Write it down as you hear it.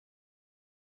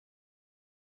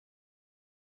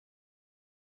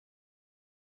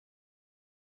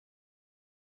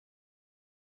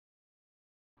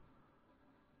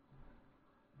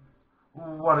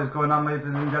What is going on, ladies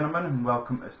and gentlemen, and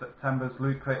welcome to September's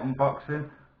Lootcrate unboxing,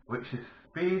 which is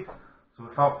speed. So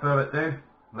without further ado,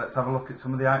 let's have a look at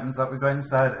some of the items that we've got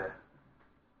inside here.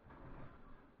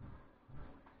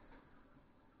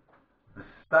 The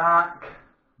Stark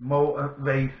Motor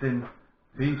Racing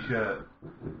t-shirt.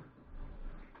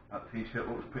 That t-shirt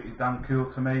looks pretty damn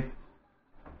cool to me.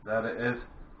 There it is.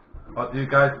 What do you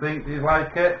guys think? Do you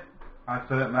like it? I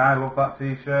love that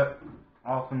t-shirt.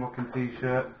 Awesome looking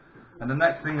t-shirt. And the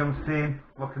next thing I'm seeing,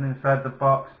 looking inside the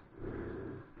box,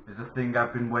 is a thing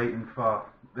I've been waiting for.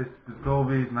 This is the sole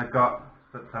reason I got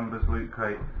September's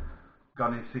Lootcrate.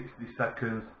 Gone in 60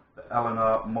 seconds, the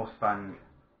Eleanor Mustang.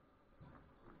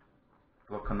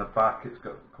 Look on the back, it's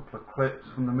got a couple of clips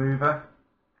from the movie.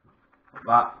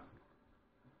 That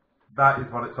is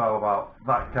what it's all about.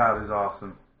 That car is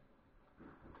awesome.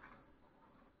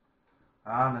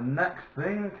 And the next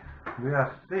thing we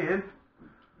are seeing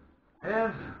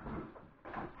is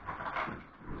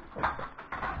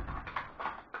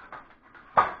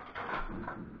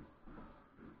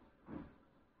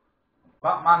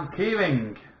Batman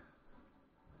keyring.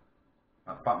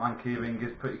 That Batman keyring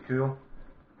is pretty cool.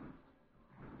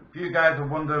 If you guys are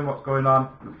wondering what's going on,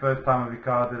 the first time I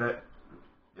recorded it,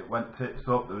 it went tits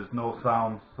up, there was no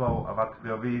sound, so I've had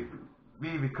to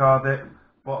re-record it,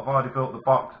 but I've already built the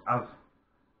box as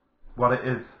what it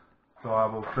is, so I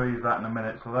will show you that in a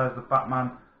minute. So there's the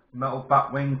Batman metal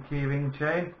Batwing keyring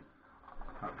chain.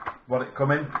 That's what it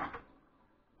come in.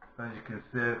 As you can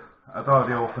see, I've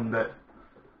already opened it.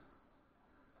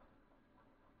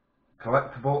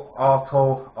 Collectible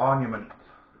auto ornament.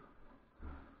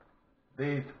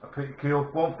 These are pretty cool.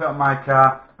 Won't fit on my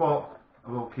car, but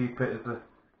I will keep it as a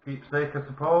keepsake, I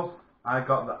suppose. I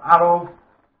got the arrow.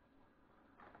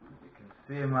 You can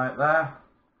see him right there.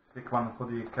 Stick him on the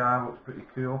hood of your car. Looks pretty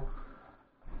cool.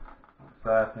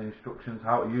 That's the instructions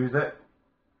how to use it.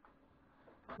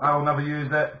 I will never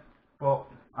use it, but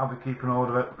I'll be keeping hold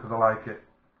of it because I like it.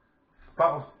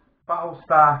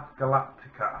 Battlestar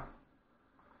Galactica.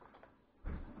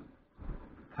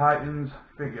 Titans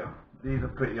figure. These are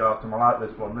pretty awesome. I like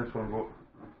this one. This one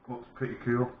looks pretty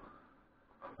cool.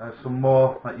 There's some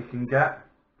more that you can get.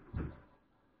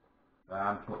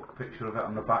 And a little picture of it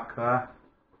on the back there.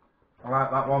 I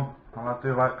like that one. I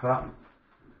do like that. And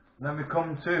then we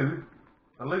come to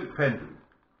the loot pin.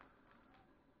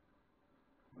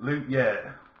 Loot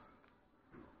year.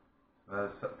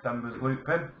 There's September's loot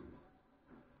pin.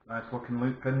 Nice looking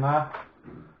loot pin there.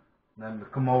 And then we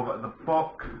come over to the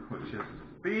book, which is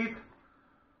speed.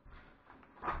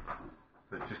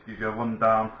 So it just gives you a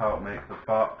rundown how to make the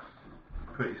box.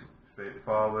 Pretty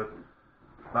straightforward.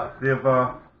 That's the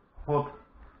other hood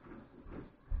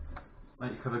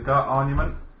that you could have got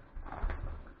ornament,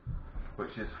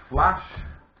 which is flash.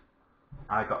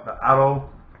 I got the arrow.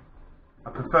 I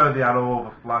prefer the arrow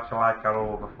over flash. I like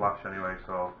arrow over flash anyway.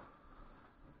 So,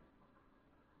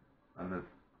 and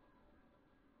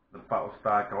the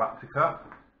Battlestar Galactica,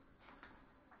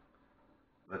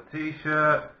 the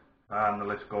t-shirt, and the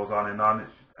list goes on and on.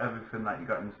 It's just everything that you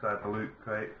got inside the loot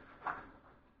crate.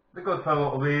 They're good for a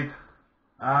little read.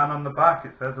 And on the back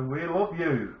it says, "We love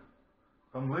you,"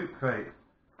 from Lootcrate.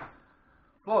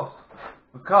 Plus,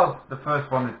 because the first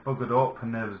one is buggered up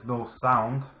and there was no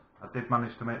sound, I did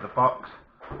manage to make the box.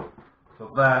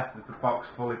 So there is the box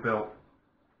fully built.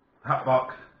 That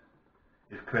box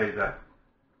is crazy.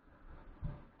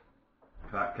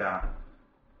 For that car.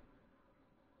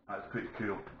 That's pretty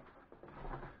cool.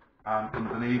 And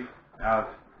underneath it has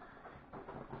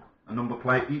a number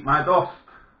plate, "Eat My Dust."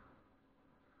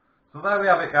 So there we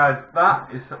have it, guys.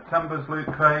 That is September's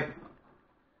Lootcrate.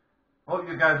 Hope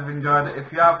you guys have enjoyed it.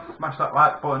 If you have, smash that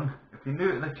like button. If you're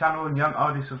new to the channel and you haven't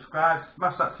already subscribed,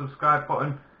 smash that subscribe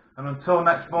button. And until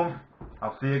next month,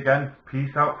 I'll see you again.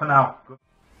 Peace out for now.